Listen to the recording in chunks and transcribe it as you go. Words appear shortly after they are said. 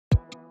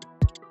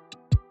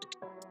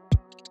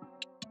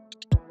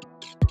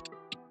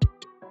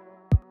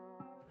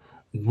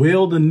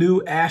Will the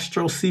new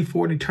Astro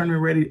C40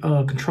 Tournament Ready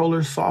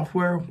controller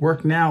software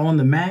work now on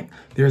the Mac?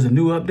 There's a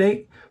new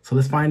update, so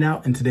let's find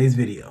out in today's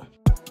video.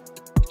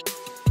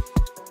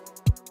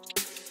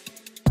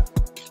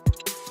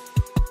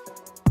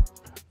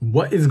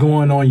 What is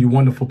going on, you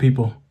wonderful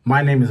people?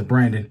 My name is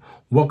Brandon.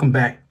 Welcome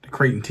back to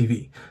Crayton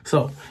TV.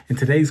 So in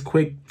today's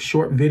quick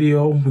short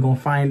video, we're gonna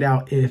find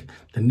out if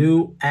the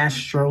new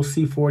Astro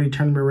C40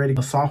 Tournament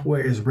Ready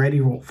software is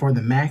ready for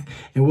the Mac,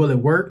 and will it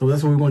work? So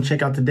that's what we're gonna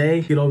check out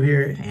today. Get over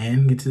here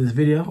and get to this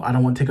video. I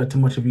don't want to take up too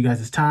much of you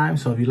guys' time,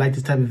 so if you like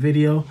this type of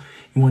video,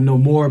 you want to know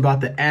more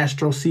about the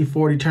Astro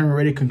C40 Tournament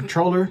Ready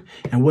controller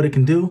and what it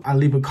can do, I'll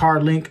leave a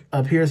card link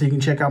up here so you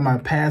can check out my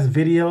past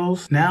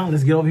videos. Now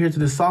let's get over here to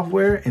the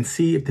software and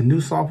see if the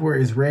new software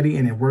is ready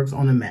and it works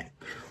on the Mac.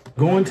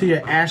 Go into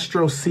your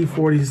Astro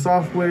C40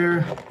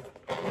 software.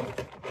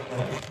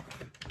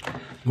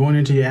 Going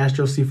into your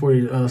Astro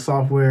C40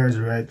 software is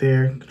right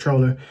there.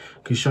 Controller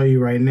can show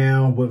you right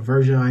now what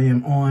version I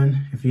am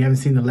on. If you haven't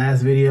seen the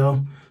last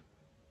video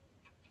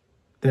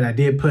that I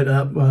did put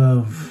up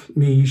of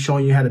me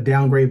showing you how to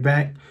downgrade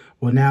back,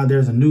 well, now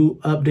there's a new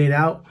update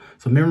out.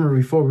 So remember,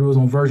 before we was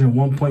on version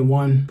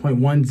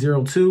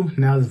 1.1.102,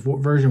 now it's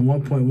version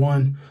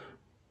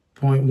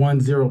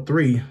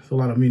 1.1.103. It's a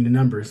lot of meaning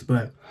numbers,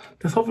 but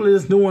there's hopefully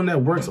this new one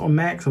that works on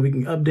Mac so we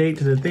can update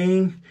to the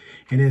thing.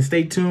 And then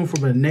stay tuned for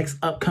the next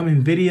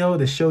upcoming video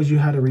that shows you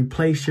how to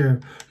replace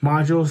your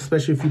modules,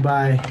 especially if you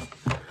buy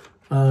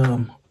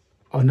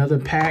another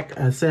pack,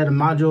 a set of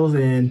modules,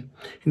 and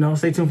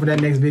stay tuned for that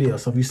next video.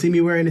 So if you see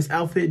me wearing this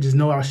outfit, just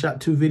know I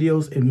shot 2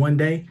 videos in one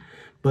day,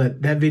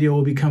 but that video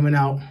will be coming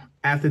out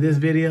after this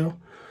video.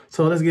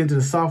 So let's get into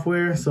the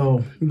software.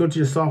 So you go to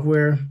your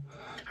software.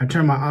 I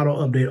turn my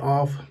auto update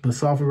off, but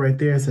software right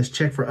there, it says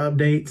check for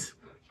updates,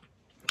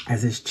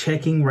 as it's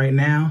checking right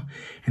now.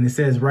 And it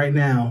says right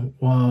now,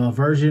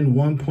 version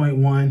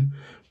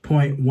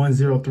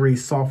 1.1.103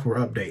 software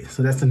update.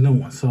 So that's the new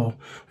one. So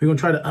we're gonna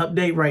try to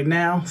update right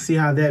now, see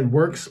how that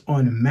works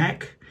on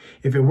Mac.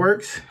 If it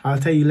works, I'll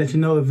let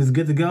you know if it's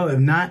good to go. If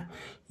not,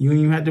 you don't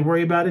even have to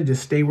worry about it.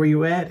 Just stay where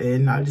you're at,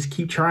 and I'll just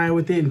keep trying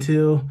with it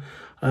until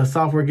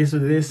software gets to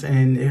this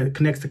and it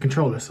connects the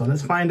controller. So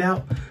let's find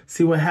out,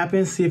 see what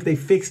happens, see if they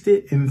fixed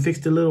it and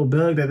fixed the little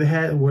bug that they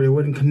had where it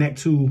wouldn't connect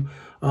to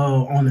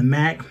on the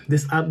Mac.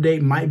 This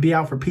update might be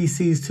out for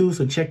PCs too,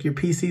 so check your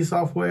PC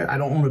software. I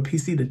don't own a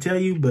PC to tell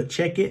you, but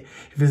check it.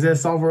 If it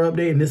says software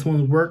update and this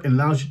one's work and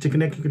allows you to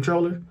connect your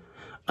controller,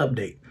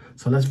 update.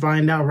 So let's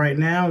find out right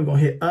now. We're gonna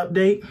hit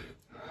update,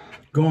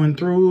 going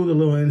through the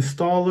little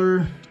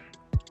installer.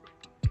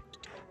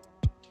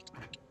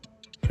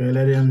 Okay,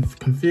 let it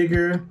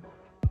configure.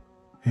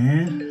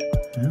 And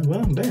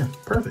well, bam,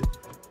 perfect.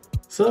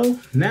 So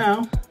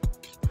now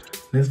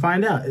let's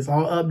find out. It's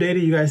all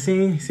updated. You guys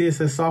see it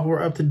says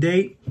software up to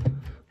date.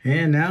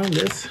 And now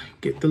let's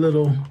get the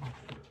little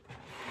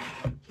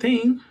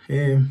thing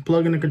and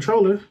plug in the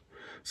controller.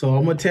 So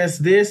I'm gonna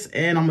test this,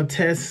 and I'm gonna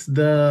test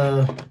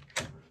the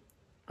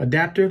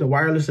adapter, the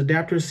wireless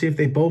adapter, see if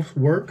they both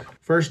work.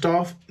 First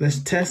off, let's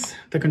test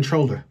the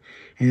controller.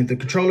 And if the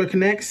controller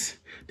connects,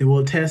 then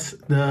we'll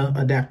test the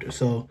adapter.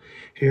 So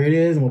here it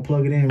is, and we'll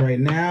plug it in right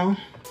now.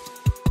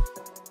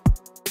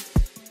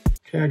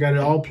 Okay, I got it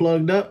all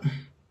plugged up. So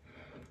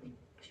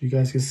you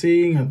guys can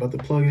see, I'm about to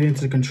plug it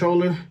into the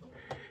controller.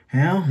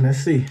 Now, let's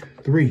see,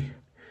 3,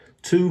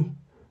 2,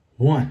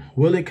 1.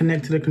 Will it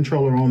connect to the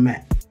controller on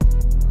Mac?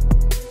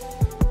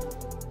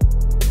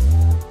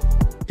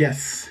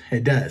 Yes,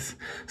 it does.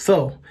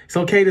 So it's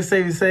okay to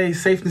safe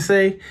to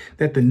say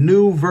that the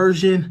new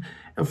version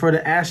for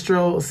the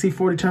Astro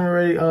C40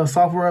 Tournament Ready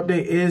software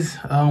update is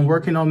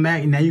working on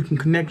Mac. And now you can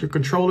connect your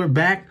controller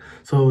back.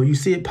 So you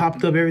see it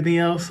popped up, everything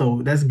else.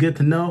 So that's good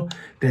to know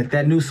that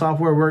that new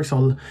software works.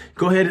 So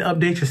go ahead and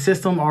update your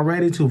system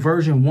already to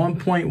version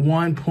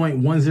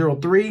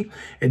 1.1.103.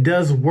 It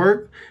does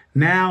work.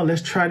 Now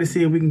let's try to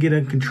see if we can get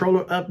a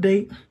controller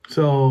update.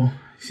 So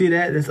see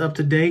that it's up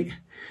to date.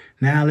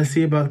 Now let's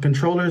see about the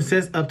controller. It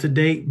says up to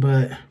date,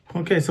 but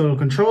okay, so the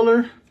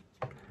controller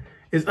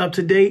is up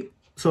to date.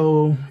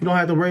 So you don't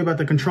have to worry about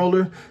the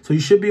controller. So you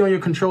should be on your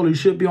controller. You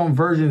should be on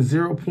version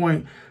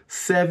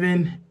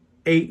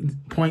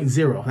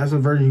 0.78.0. That's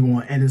what version you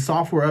want. And the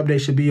software update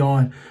should be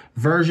on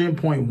version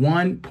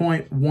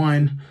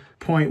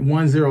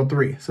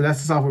 1.1.1.103. So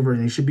that's the software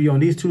version. You should be on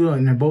these two,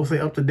 and they're both say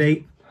up to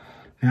date.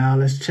 Now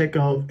let's check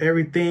out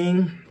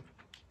everything.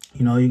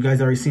 You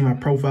guys already see my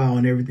profile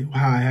and everything,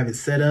 how I have it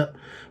set up.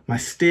 My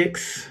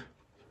sticks,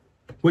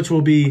 which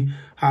will be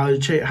how you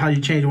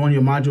change one of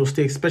your module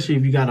sticks, especially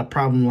if you got a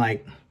problem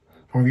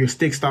or if your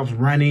stick stops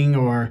running,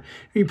 or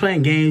if you're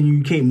playing games,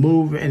 you can't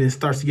move and it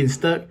starts to get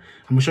stuck. I'm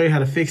gonna show you how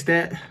to fix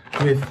that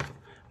with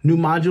new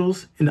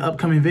modules in the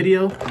upcoming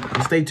video.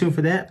 So stay tuned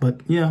for that.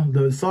 But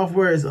the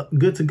software is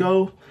good to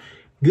go,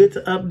 good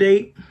to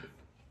update.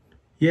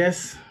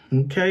 Yes,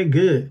 okay,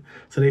 good.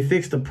 So they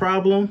fixed the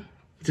problem,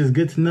 which is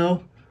good to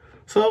know.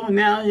 So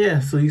now, yeah,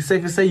 so you're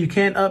safe to say you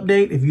can't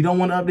update. If you don't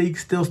want to update, you can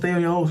still stay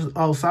on your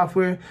old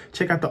software.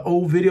 Check out the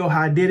old video,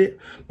 how I did it.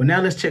 But now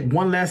let's check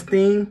one last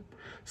thing.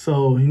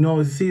 So, you know,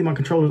 as you see, my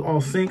controller is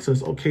all synced, so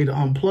it's okay to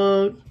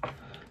unplug.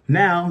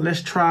 Now,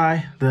 let's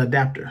try the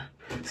adapter.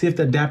 See if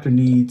the adapter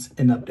needs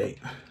an update.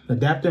 The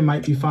adapter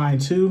might be fine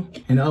too.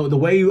 And the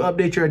way you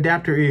update your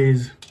adapter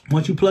is,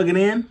 once you plug it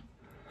in,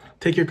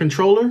 take your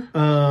controller.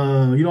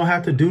 You don't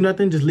have to do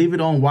nothing. Just leave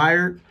it on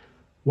wired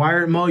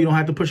mode. You don't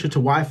have to push it to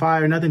Wi-Fi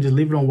or nothing. Just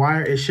leave it on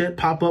wire. It should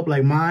pop up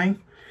like mine,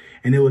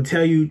 and it will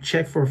tell you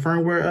check for a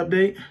firmware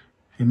update.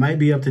 It might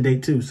be up to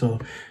date too. So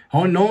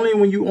only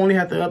when you only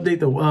have to update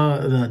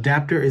the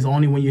adapter is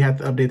only when you have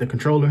to update the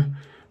controller.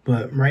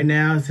 But right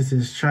now, this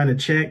is trying to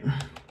check.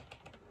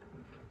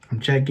 I'm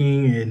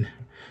checking and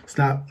it's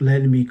not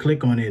letting me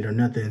click on it or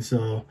nothing.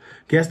 So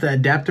guess the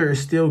adapter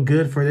is still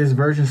good for this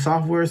version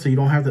software, so you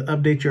don't have to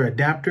update your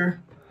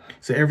adapter.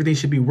 So everything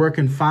should be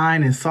working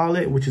fine and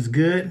solid, which is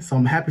good. So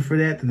I'm happy for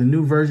that the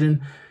new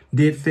version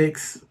did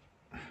fix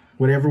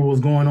whatever was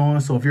going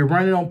on. So if you're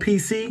running on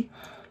PC,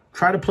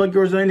 try to plug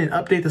yours in and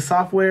update the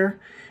software,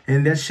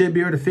 and that should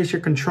be able to fix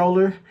your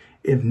controller.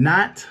 If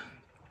not,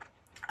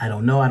 I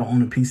don't know. I don't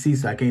own a PC,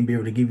 so I can't be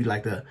able to give you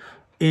like the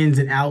ins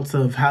and outs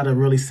of how to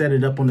really set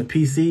it up on the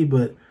PC.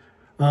 But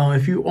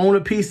if you own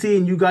a PC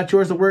and you got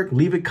yours to work,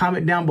 leave a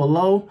comment down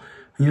below.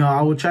 You know,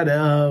 I will try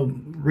to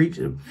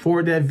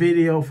forward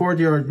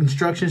your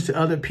instructions to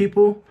other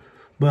people.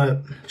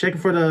 But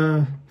checking for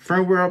the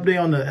firmware update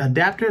on the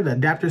adapter. The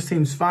adapter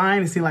seems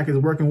fine. It seems like it's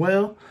working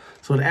well.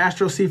 So the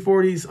Astro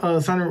C40's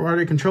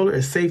sound controller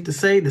is safe to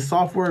say. The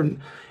software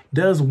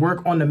does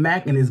work on the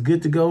Mac and is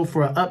good to go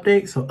for an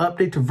update. So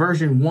update to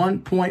version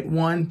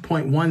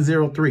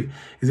 1.1.103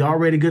 is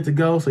already good to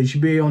go. So you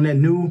should be on that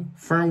new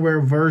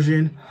firmware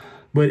version.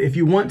 But if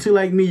you want to,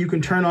 like me, you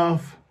can turn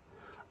off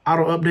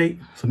auto update.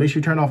 So make sure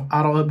you turn off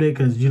auto update,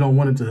 because you don't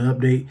want it to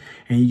update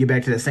and you get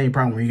back to that same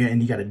problem where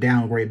you got to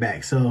downgrade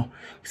back. So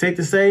safe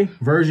to say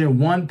version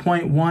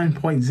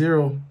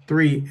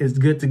 1.1.03 is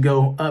good to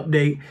go.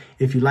 Update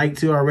if you like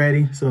to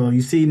already. So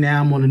you see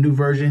now I'm on a new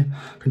version.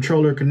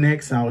 Controller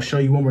connects. I'll show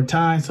you one more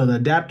time. So the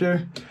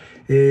adapter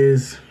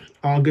is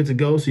all good to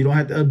go. So you don't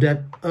have to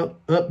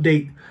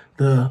update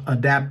the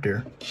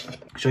adapter.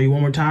 Show you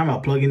one more time.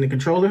 I'll plug in the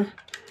controller,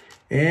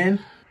 and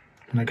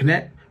when I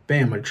connect,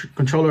 bam, my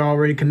controller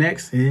already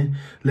connects and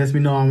lets me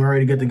know I'm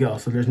already good to go.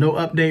 So there's no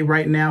update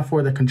right now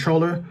for the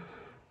controller.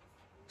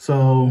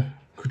 So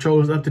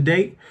controller's up to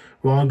date.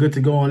 We're all good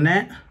to go on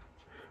that.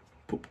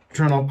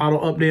 Turn off auto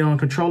update on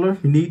controller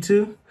if you need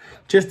to,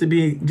 just to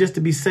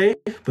be safe.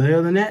 But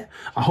other than that,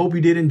 I hope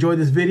you did enjoy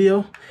this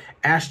video.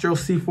 Astro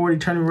C40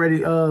 tournament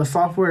ready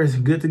software is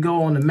good to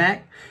go on the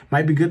Mac.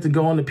 Might be good to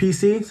go on the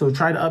PC. So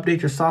try to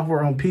update your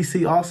software on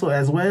PC also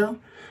as well.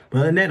 But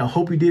other than that, I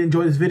hope you did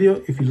enjoy this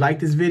video. If you like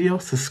this video,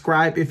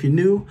 subscribe if you're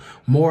new.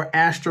 More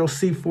Astro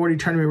C40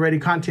 tournament ready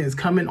content is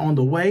coming on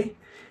the way.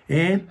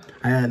 And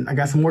I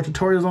got some more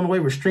tutorials on the way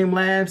with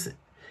Streamlabs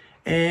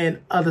and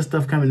other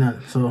stuff coming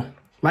up. So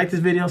like this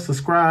video,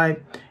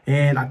 subscribe,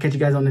 and I'll catch you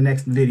guys on the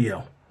next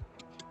video.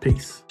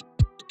 Peace.